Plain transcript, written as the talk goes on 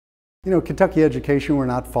You know, Kentucky education, we're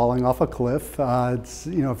not falling off a cliff. If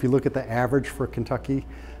you look at the average for Kentucky,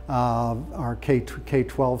 our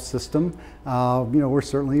K-12 system, we're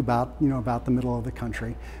certainly about the middle of the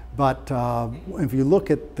country. But if you look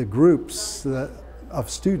at the groups of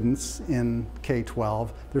students in K-12,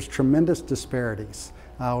 there's tremendous disparities.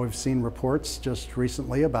 We've seen reports just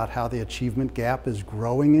recently about how the achievement gap is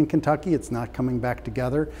growing in Kentucky. It's not coming back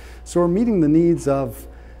together. So we're meeting the needs of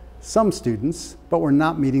some students, but we're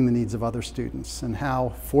not meeting the needs of other students. And how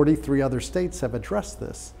 43 other states have addressed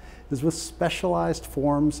this is with specialized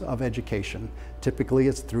forms of education. Typically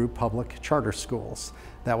it's through public charter schools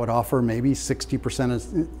that would offer maybe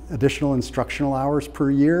 60% additional instructional hours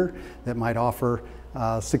per year, that might offer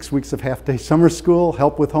 6 weeks of half-day summer school,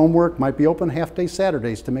 help with homework, might be open half-day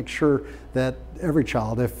Saturdays to make sure that every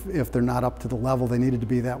child, if they're not up to the level they needed to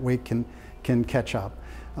be that week, can catch up.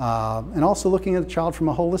 And also looking at the child from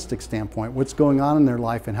a holistic standpoint, what's going on in their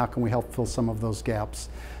life and how can we help fill some of those gaps.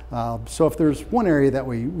 So if there's one area that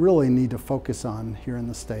we really need to focus on here in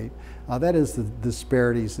the state, that is the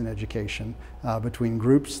disparities in education between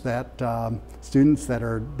groups that students that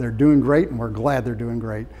they're doing great, and we're glad they're doing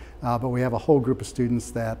great, but we have a whole group of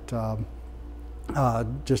students that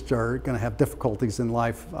just are going to have difficulties in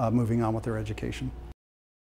life moving on with their education.